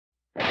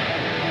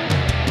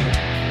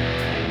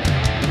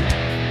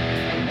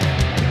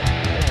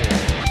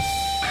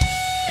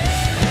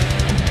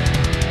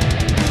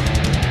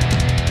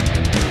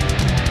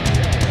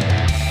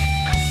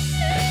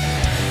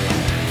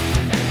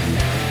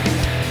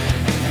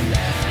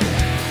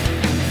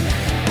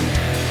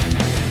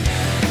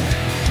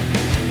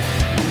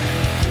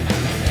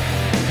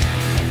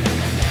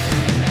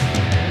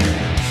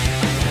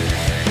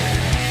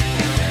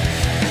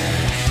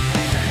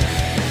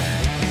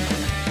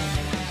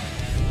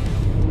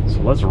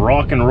let's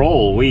rock and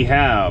roll. We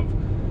have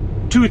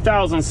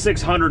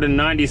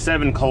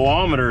 2,697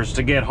 kilometers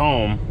to get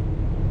home.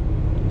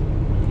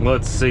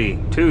 Let's see,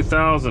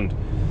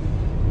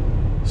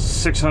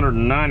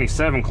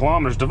 2,697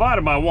 kilometers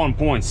divided by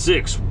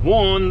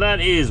 1.61,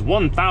 that is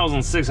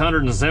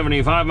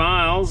 1,675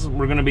 miles.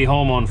 We're gonna be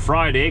home on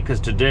Friday because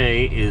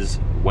today is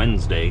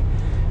Wednesday.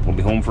 We'll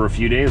be home for a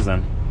few days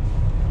then.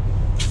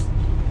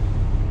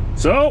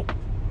 So,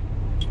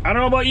 I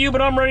don't know about you,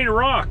 but I'm ready to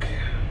rock.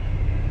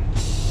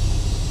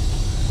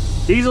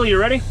 Diesel, you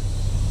ready?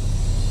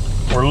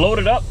 We're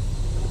loaded up.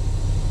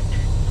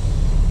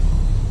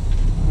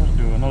 Let's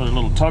do another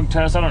little tug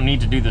test. I don't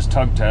need to do this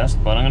tug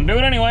test, but I'm gonna do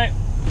it anyway.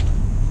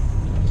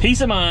 Peace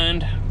of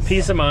mind,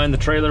 the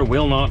trailer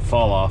will not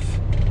fall off.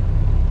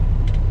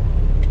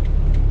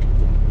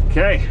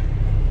 Okay.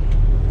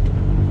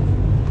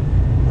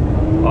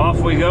 Off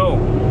we go.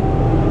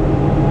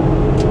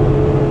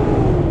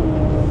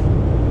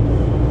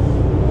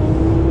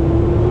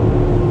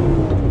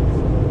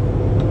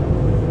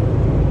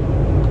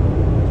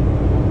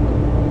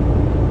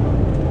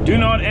 Do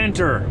not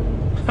enter.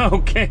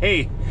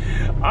 Okay,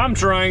 I'm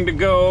trying to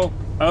go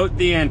out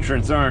the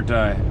entrance, aren't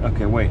I?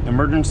 Okay, wait,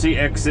 emergency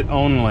exit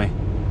only.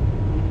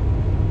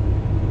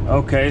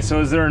 Okay,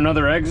 so is there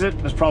another exit?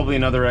 There's probably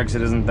another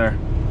exit, isn't there?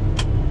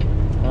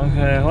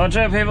 Okay, watch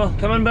out, people,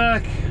 coming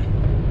back.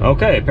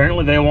 Okay,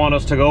 apparently they want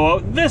us to go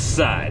out this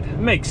side.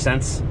 Makes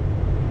sense.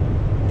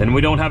 Then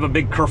we don't have a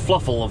big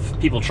kerfluffle of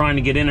people trying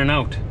to get in and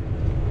out,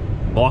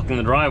 blocking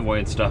the driveway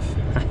and stuff.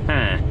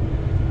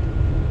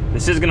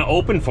 This is gonna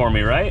open for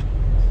me, right?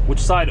 Which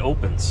side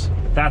opens?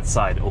 That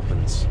side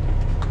opens.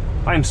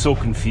 I am so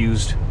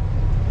confused.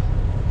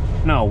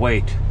 No,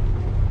 wait.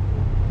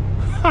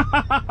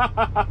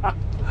 I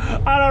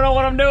don't know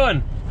what I'm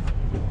doing.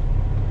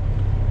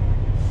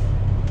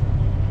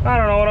 I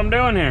don't know what I'm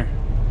doing here.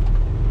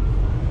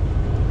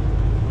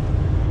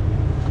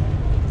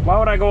 Why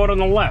would I go out on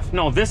the left?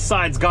 No, this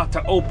side's got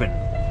to open.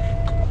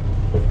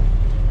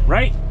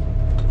 Right?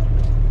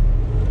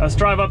 Let's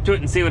drive up to it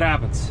and see what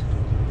happens.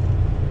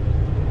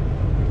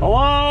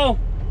 Hello?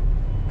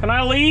 Can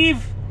I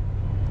leave?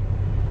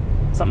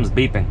 Something's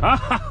beeping.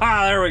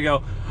 Ah, there we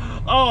go.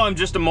 Oh, I'm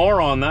just a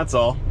moron, that's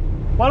all.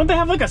 Why don't they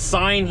have like a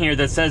sign here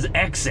that says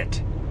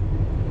exit?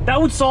 That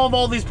would solve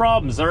all these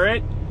problems, all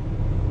right?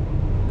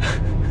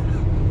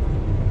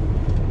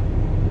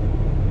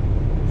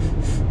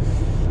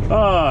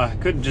 I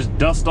could just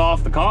dust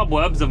off the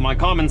cobwebs of my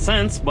common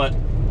sense, but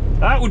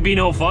that would be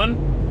no fun.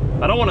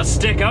 I don't want to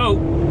stick out.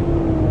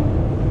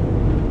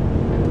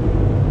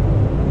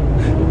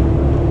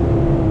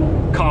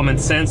 Common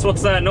sense,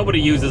 what's that?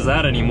 Nobody uses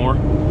that anymore.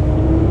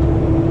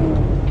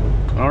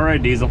 All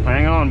right, Diesel,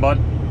 hang on, bud.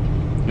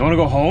 You want to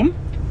go home?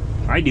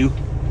 I do. I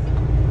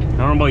don't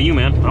know about you,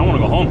 man. I want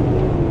to go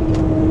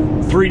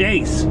home. 3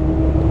 days.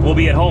 We'll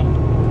be at home.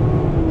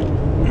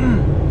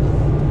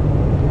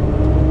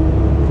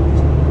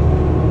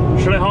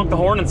 Should I honk the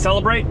horn and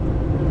celebrate?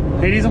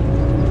 Hey, Diesel?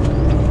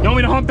 You want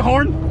me to honk the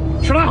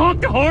horn? Should I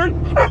honk the horn?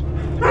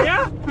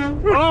 Yeah?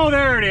 Oh,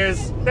 there it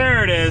is.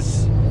 There it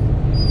is.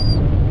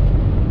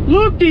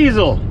 Look,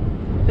 Diesel.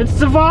 It's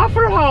the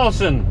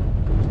Waffelhausen.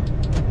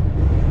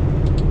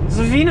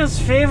 Savina's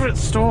favorite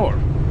store.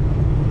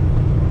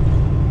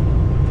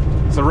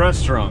 It's a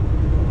restaurant.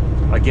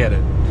 I get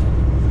it.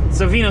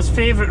 Savina's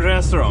favorite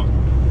restaurant.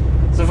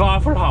 It's the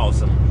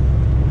Waffelhausen.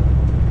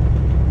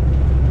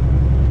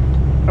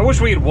 I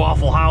wish we had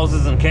waffle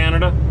houses in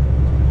Canada.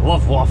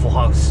 Love Waffle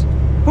House.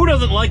 Who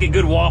doesn't like a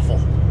good waffle?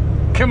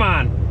 Come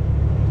on.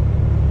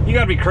 You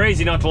gotta be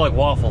crazy not to like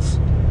waffles.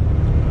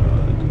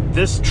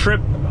 This trip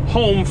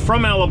home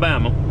from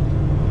Alabama,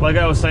 like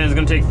I was saying, is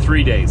gonna take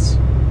 3 days.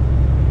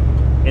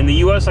 In the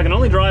US, I can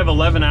only drive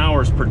 11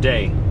 hours per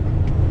day.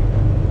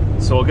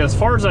 So I'll get as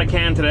far as I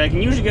can today. I can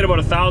usually get about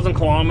 1,000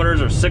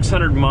 kilometers or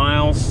 600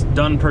 miles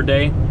done per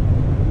day.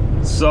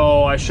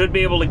 So I should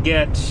be able to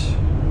get,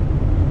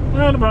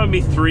 well, it'll probably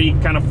be 3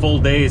 kind of full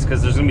days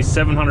because there's gonna be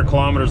 700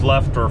 kilometers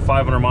left or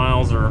 500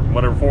 miles or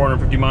whatever,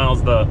 450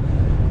 miles the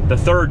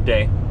third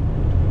day.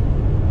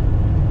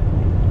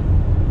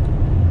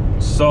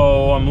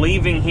 So I'm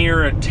leaving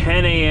here at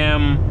 10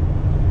 a.m.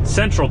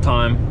 Central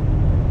Time.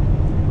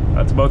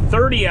 That's about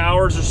 30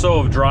 hours or so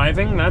of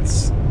driving.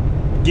 That's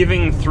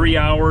giving 3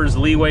 hours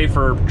leeway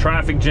for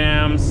traffic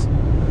jams,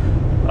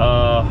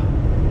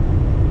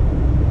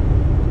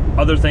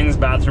 other things,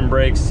 bathroom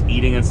breaks,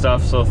 eating and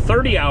stuff. So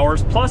 30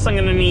 hours, plus I'm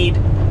gonna need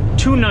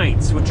 2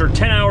 nights, which are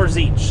 10 hours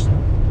each.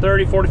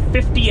 30, 40,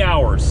 50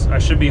 hours I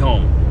should be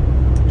home.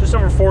 Just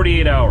over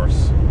 48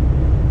 hours.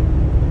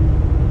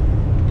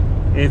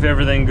 If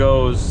everything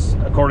goes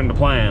according to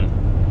plan.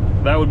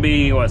 That would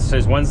be, what,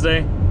 today's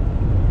Wednesday?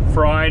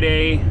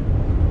 Friday.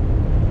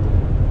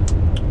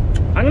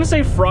 I'm gonna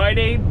say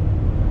Friday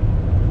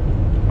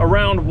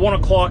around 1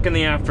 o'clock in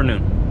the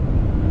afternoon.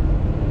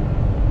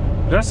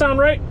 Does that sound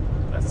right?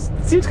 That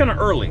seems kind of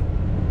early.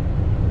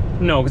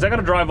 No, because I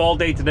gotta drive all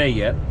day today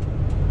yet.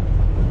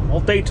 All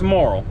day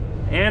tomorrow.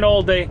 And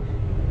all day.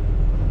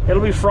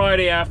 It'll be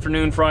Friday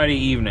afternoon, Friday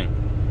evening.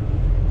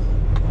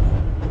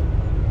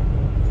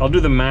 I'll do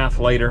the math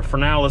later. For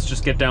now, let's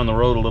just get down the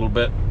road a little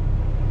bit.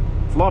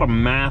 It's a lot of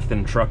math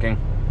in trucking.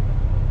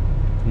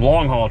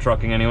 Long haul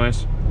trucking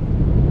anyways.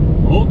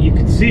 Oh, you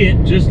could see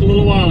it just a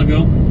little while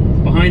ago.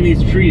 It's behind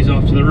these trees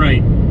off to the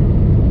right.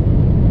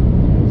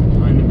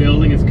 Behind the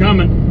building, it's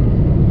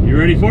coming. You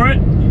ready for it?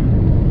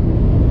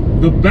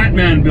 The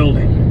Batman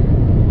building.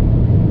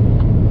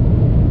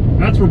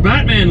 That's where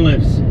Batman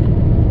lives.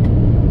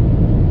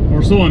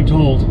 Or so I'm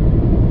told.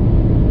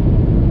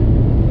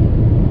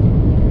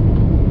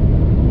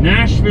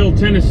 Nashville,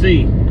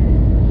 Tennessee.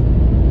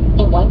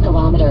 In 1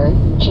 kilometer,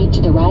 keep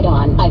to the right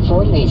on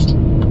I-40 East.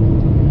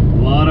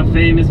 A lot of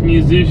famous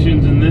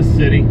musicians in this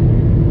city. A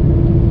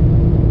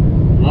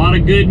lot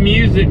of good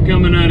music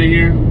coming out of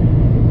here.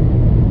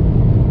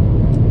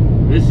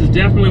 This is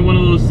definitely one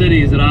of those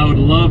cities that I would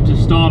love to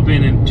stop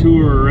in and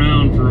tour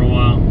around for a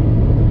while.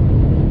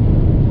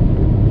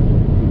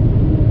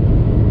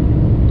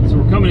 So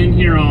we're coming in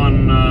here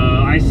on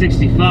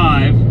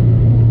I-65.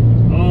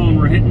 Oh, and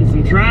we're hitting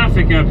some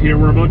traffic up here.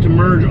 We're about to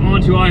merge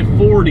onto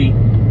I-40.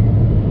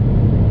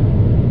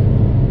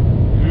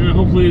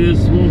 Hopefully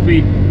this won't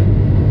be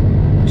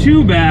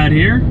too bad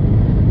here.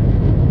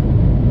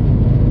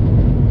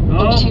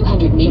 Oh, in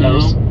 200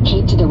 meters, no.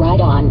 Keep to the right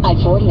on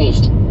I-40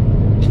 East.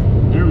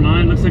 Never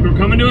mind, looks like we're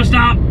coming to a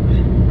stop.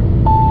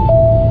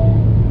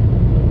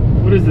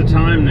 What is the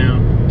time now?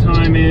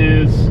 Time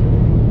is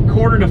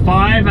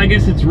 4:45. I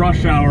guess it's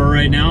rush hour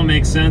right now,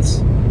 makes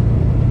sense.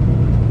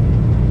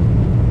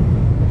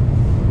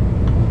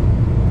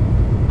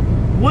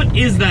 What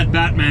is that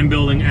Batman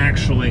building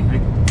actually?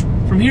 Like,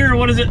 from here,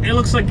 what is it? It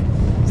looks like,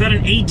 is that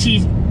an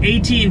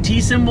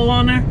AT&T symbol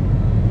on there?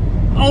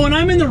 Oh, and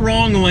I'm in the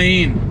wrong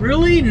lane.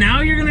 Really?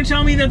 Now you're gonna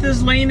tell me that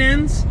this lane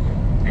ends?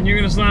 And you're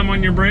gonna slam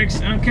on your brakes?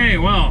 Okay,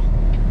 well,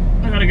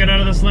 I gotta get out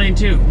of this lane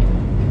too.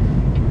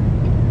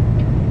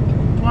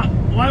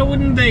 Why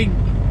wouldn't they?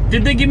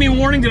 Did they give me a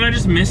warning? Did I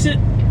just miss it?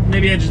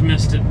 Maybe I just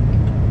missed it.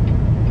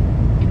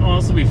 Oh,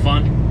 this will be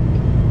fun.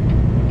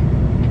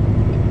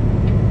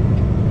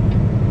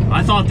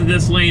 I thought that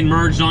this lane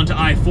merged onto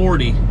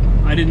I-40.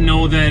 I didn't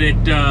know that it,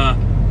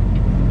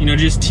 you know,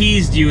 just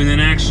teased you and then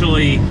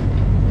actually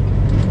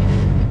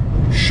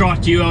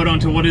shot you out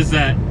onto, what is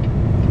that,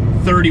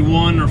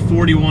 31 or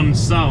 41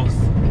 south.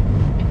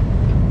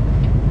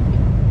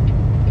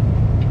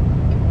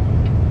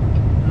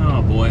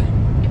 Oh boy.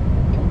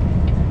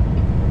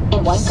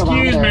 In 1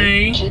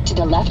 kilometer, keep to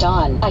the left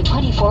on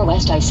I-24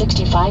 West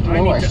I-65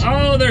 North.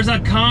 Oh, there's a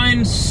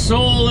kind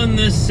soul in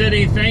this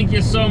city. Thank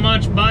you so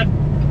much, bud.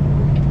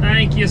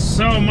 Thank you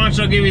so much.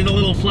 I'll give you the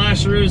little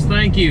flasheroos.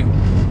 Thank you.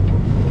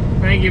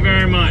 Thank you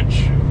very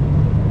much.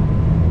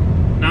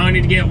 Now I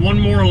need to get one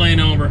more lane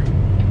over.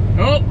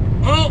 Oh,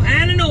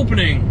 and an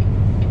opening.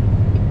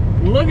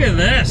 Look at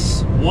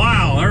this.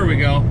 Wow, there we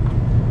go.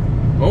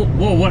 Oh,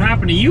 whoa, what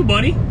happened to you,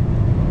 buddy? I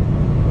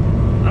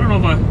don't know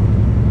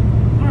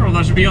if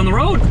I should be on the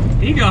road.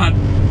 He got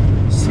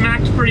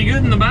smacked pretty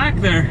good in the back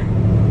there.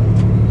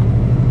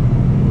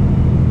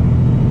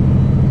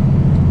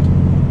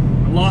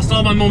 Lost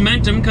all my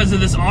momentum because of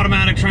this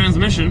automatic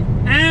transmission,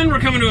 and we're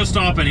coming to a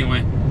stop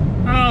anyway.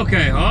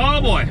 Okay,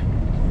 oh boy.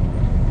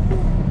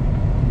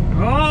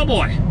 Oh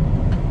boy.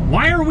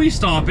 Why are we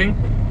stopping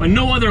when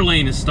no other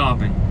lane is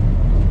stopping?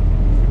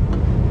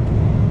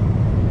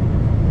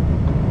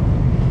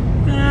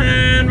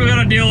 And we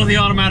gotta deal with the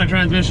automatic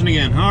transmission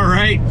again. All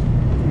right,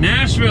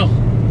 Nashville.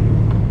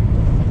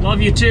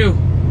 Love you too.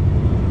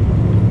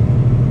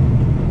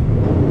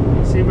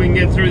 See if we can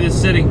get through this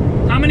city.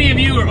 How many of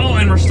you are, oh,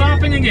 and we're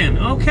stopping again.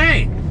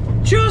 Okay,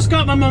 just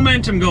got my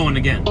momentum going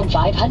again. In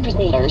 500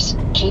 meters,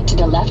 keep to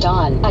the left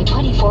on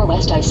I-24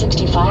 West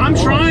I-65 I'm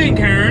North. trying,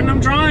 Karen,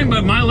 I'm trying,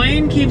 but my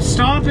lane keeps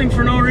stopping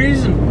for no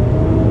reason.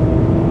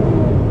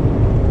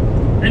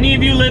 Any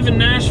of you live in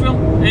Nashville?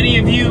 Any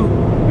of you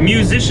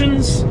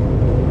musicians?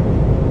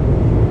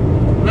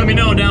 Let me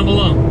know down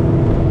below.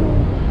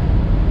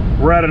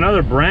 We're at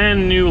another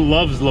brand new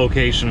Love's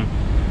location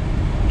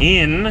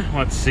in,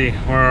 let's see,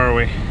 where are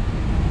we?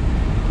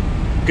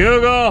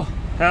 Google,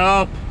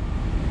 help.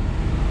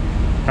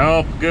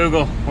 Help,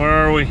 Google, where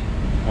are we?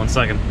 1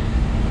 second.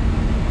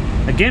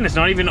 Again, it's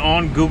not even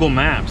on Google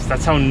Maps.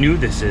 That's how new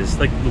this is.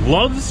 Like,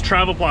 Love's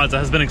Travel Plaza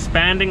has been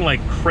expanding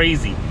like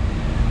crazy.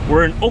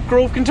 We're in Oak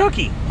Grove,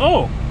 Kentucky.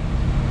 Oh.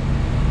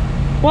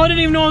 Well, I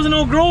didn't even know I was in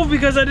Oak Grove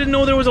because I didn't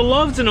know there was a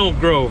Love's in Oak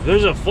Grove.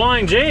 There's a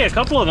Flying J, a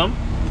couple of them.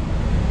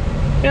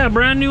 Yeah,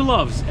 brand new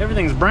Love's.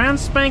 Everything's brand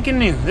spanking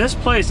new. This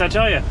place, I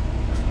tell you,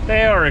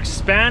 they are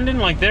expanding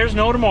like there's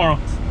no tomorrow.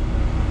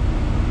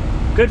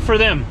 Good for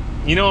them.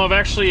 You know, I've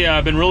actually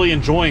been really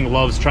enjoying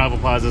Love's Travel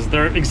Plazas.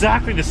 They're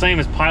exactly the same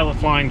as Pilot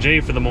Flying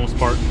J for the most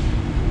part.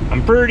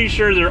 I'm pretty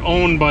sure they're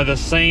owned by the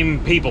same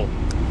people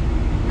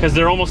because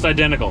they're almost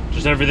identical.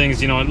 Just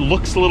everything's, you know, it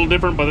looks a little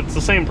different, but it's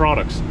the same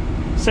products.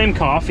 Same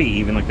coffee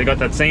even, like they got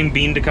that same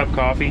bean to cup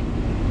coffee.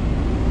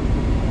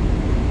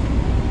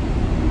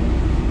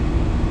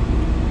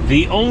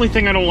 The only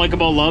thing I don't like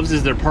about Love's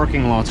is their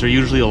parking lots are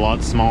usually a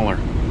lot smaller.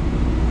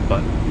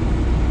 But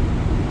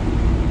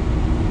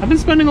I've been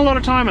spending a lot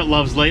of time at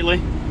Love's lately.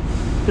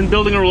 Been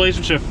building a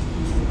relationship.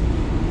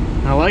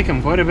 I like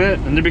them quite a bit,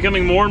 and they're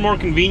becoming more and more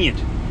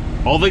convenient.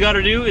 All they got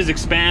to do is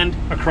expand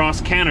across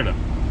Canada.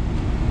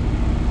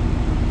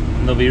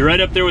 And they'll be right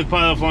up there with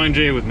Pilot Flying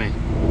J with me.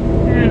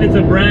 And it's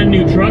a brand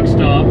new truck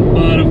stop,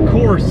 but of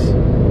course,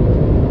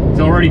 it's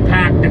already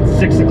packed at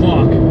 6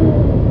 o'clock.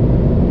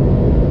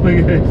 What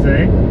can I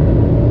say?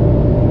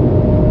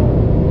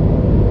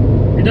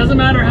 It doesn't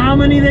matter how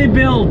many they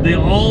build, they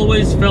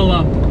always fill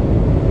up.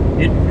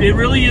 It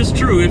really is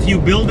true. If you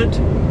build it,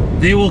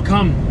 they will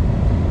come.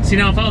 See,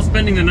 now if I was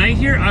spending the night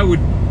here, I would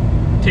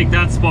take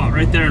that spot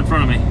right there in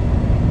front of me.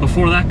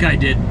 Before that guy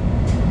did.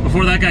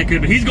 Before that guy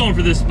could, but he's going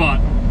for this spot.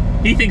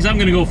 He thinks I'm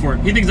gonna go for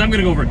it. He thinks I'm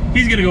gonna go for it.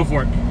 He's gonna go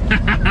for it.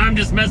 I'm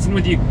just messing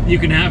with you. You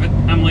can have it.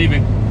 I'm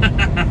leaving.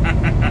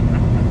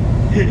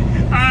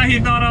 He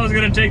thought I was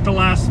gonna take the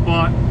last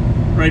spot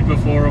right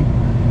before him.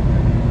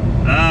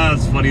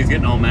 That's funny. He's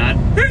getting all mad.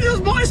 Hey, this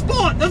is my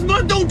spot. That's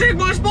my. Don't take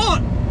my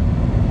spot.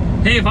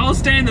 Hey, if I was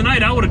staying the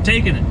night, I would have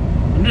taken it.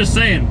 I'm just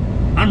saying.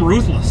 I'm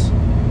ruthless.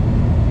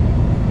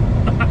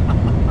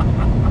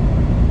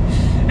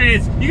 Hey,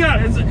 you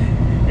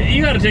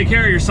got to take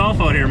care of yourself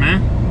out here,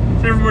 man.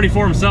 It's everybody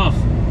for himself.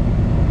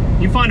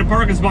 You find a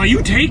parking spot,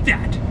 you take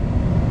that.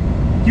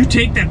 You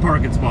take that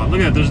parking spot.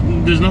 Look at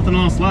that. There's nothing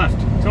else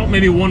left. So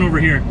maybe one over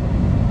here.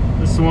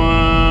 This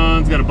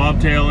one's got a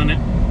bobtail in it,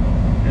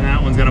 and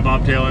that one's got a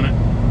bobtail in it.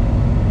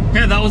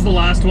 Yeah, that was the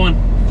last one.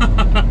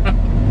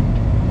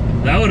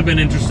 That would have been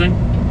interesting.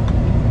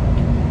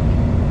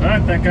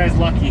 But that guy's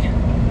lucky.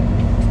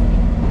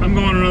 I'm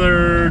going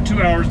another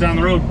 2 hours down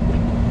the road.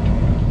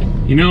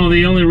 You know,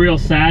 the only real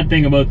sad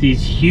thing about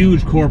these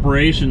huge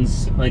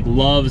corporations like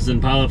Love's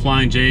and Pilot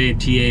Flying J,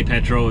 TA,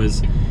 Petro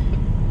is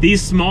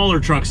these smaller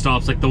truck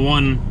stops, like the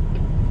one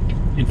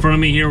in front of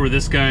me here where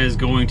this guy is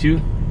going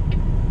to.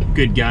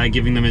 Good guy,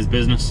 giving them his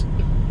business.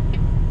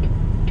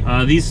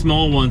 These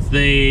small ones,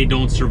 they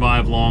don't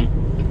survive long.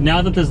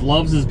 Now that this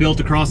Love's is built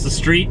across the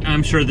street,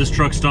 I'm sure this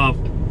truck stop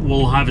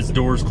will have its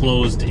doors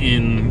closed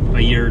in a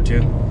year or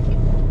two.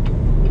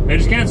 They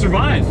just can't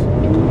survive.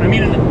 I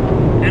mean,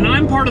 and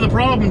I'm part of the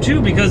problem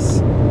too,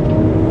 because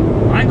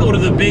I go to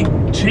the big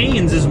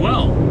chains as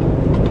well.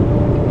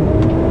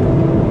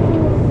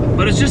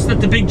 But it's just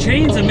that the big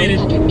chains have made it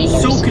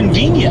so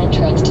convenient.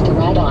 Entrance to the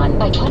right on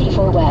by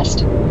 24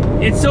 West.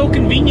 It's so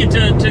convenient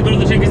to go to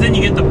the chain, because then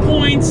you get the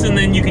points, and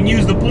then you can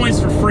use the points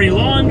for free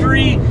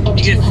laundry, you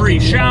get free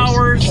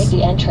showers. Take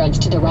the entrance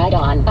to the right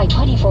on by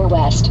 24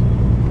 West.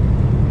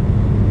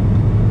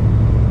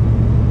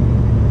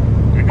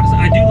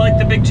 I do like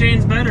the big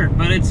chains better,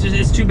 but it's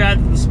too bad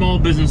that the small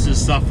businesses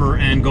suffer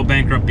and go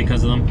bankrupt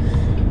because of them.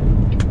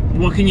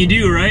 What can you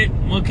do, right?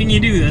 What can you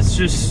do? That's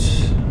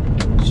just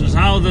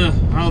how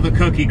the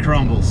cookie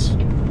crumbles.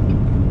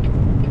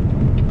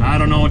 I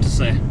don't know what to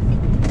say.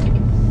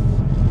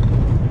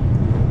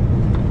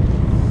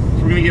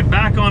 So we're gonna get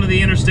back onto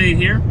the interstate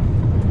here,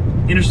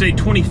 Interstate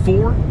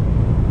 24,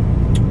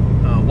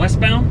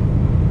 westbound.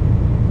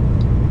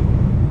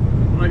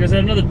 Like I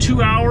said, another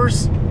 2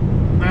 hours.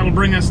 That'll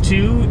bring us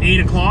to 8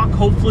 o'clock.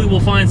 Hopefully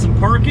we'll find some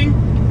parking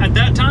at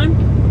that time.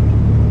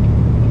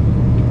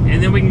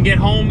 And then we can get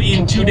home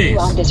in 2 days. Continue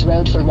on this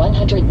road for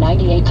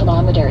 198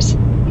 kilometers.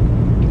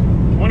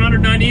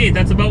 198,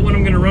 that's about when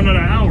I'm gonna run out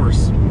of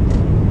hours.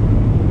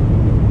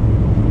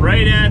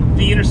 Right at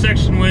the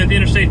intersection with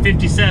Interstate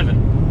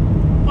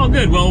 57. Oh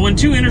good, well when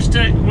two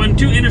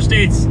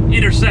interstates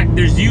intersect,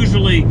 there's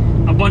usually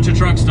a bunch of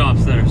truck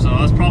stops there. So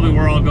that's probably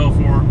where I'll go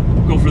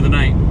for the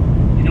night.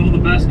 You know the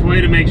best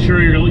way to make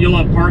sure you'll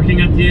have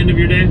parking at the end of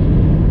your day?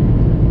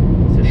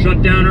 Is to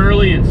shut down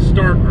early and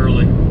start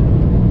early.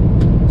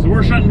 So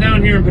we're shutting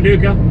down here in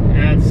Paducah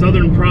at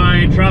Southern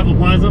Pride Travel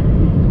Plaza.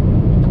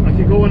 I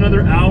could go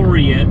another hour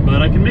yet,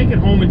 but I can make it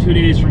home in 2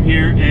 days from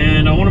here,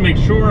 and I want to make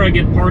sure I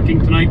get parking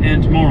tonight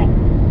and tomorrow.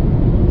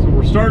 So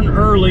we're starting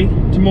early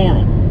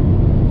tomorrow.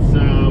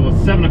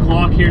 It's 7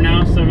 o'clock here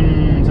now,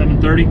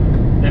 7:30.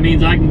 That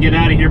means I can get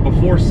out of here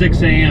before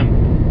 6 a.m.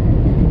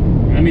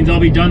 That means I'll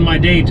be done my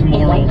day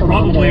tomorrow,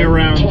 probably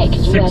around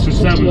 6 or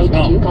 7 as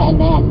well. And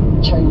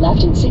then turn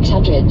left in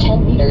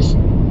 610 meters.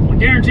 Well,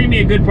 guarantee me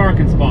a good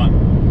parking spot. I'm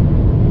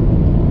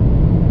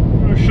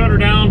gonna shut her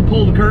down,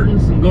 pull the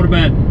curtains, and go to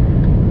bed.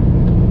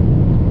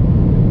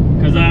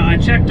 Because I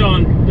checked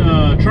on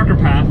Trucker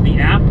Path, the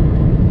app,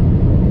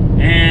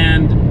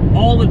 and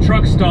all the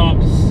truck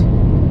stops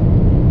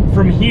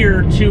from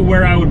here to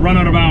where I would run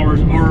out of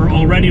hours are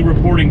already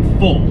reporting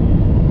full.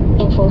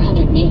 In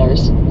 400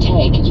 meters,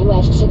 take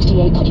US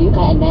 68 Paducah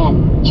and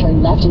then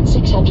turn left in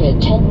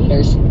 610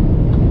 meters.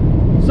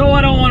 So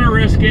I don't want to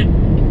risk it.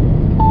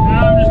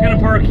 I'm just going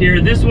to park here.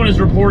 This one is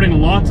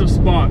reporting lots of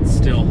spots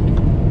still.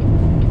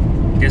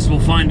 Guess we'll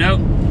find out.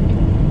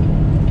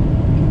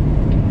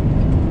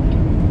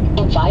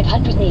 In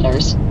 500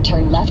 meters,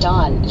 turn left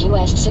on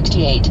US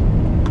 68.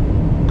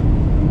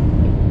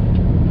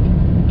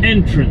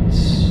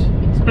 Entrance.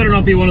 This better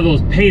not be one of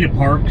those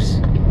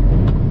pay-to-parks.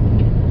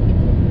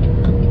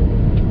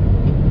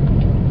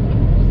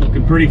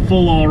 pretty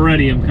full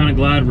already. I'm kind of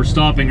glad we're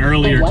stopping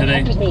earlier In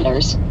today. 100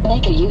 meters,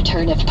 make a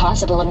U-turn if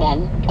possible and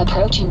then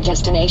approaching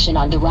destination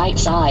on the right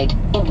side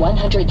in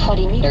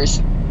 120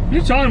 meters. What are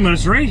you talking about?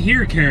 It's right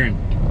here, Karen.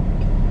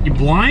 You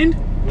blind?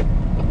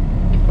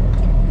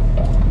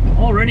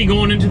 Already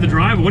going into the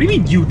driveway. What do you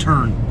mean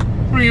U-turn?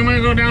 What, are you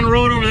gonna go down the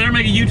road over there,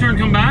 make a U-turn,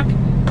 come back?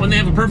 When they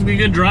have a perfectly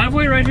good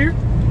driveway right here?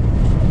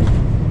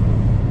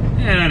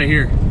 Get out of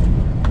here.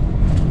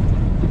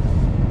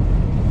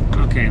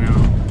 Okay, now,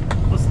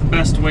 what's the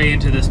best way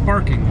into this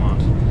parking lot?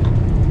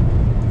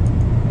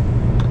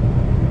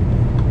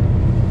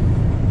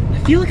 I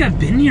feel like I've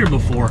been here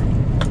before.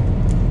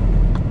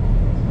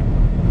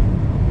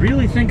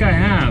 Really think I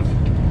have.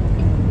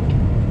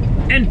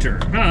 Enter.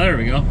 Ah, there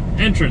we go.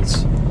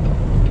 Entrance.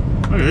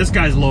 Look at this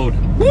guy's load.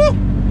 Woo!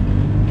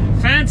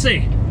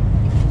 Fancy.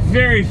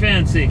 Very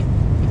fancy.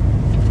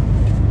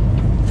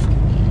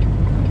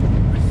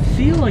 I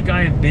feel like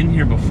I have been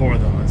here before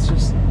though. It's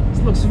just,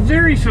 this looks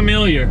very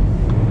familiar.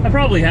 I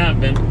probably have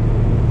been.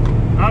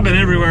 I've been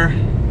everywhere.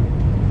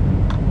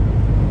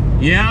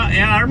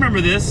 Yeah, I remember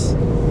this.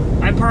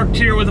 I parked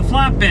here with a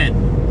flatbed.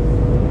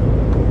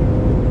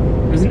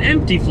 It was an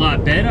empty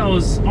flatbed. I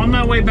was on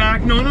my way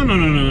back. No.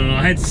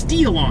 I had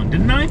steel on,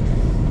 didn't I?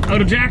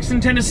 Out of Jackson,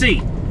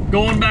 Tennessee.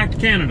 Going back to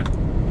Canada.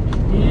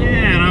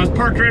 Yeah, and I was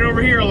parked right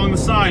over here along the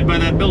side by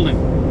that building.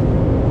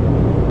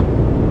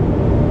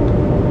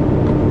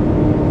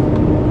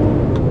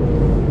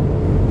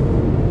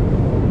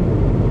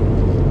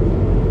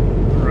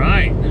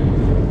 Right.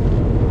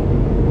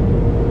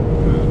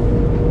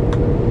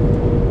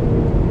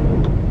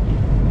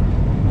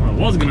 Well,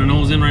 I was gonna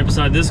nose in right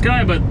beside this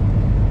guy, but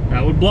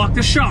that would block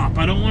the shop.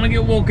 I don't want to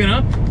get woken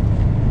up.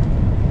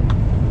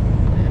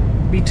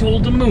 Be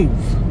told to move.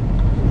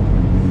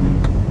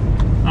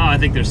 Oh, I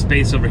think there's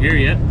space over here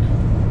yet.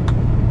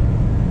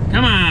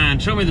 Come on,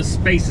 show me the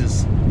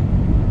spaces.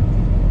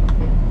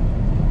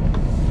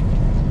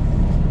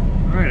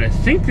 Alright, I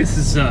think this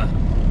is I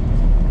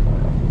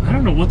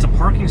don't know what's a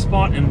parking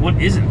spot and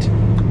what isn't.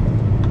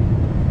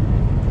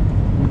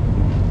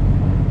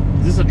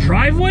 Is this a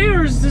driveway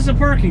or is this a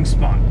parking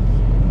spot?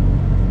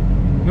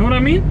 You know what I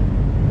mean?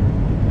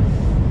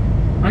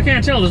 I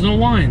can't tell, there's no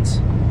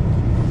lines.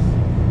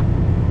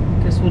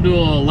 Guess we'll do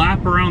a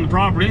lap around the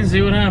property and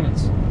see what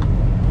happens.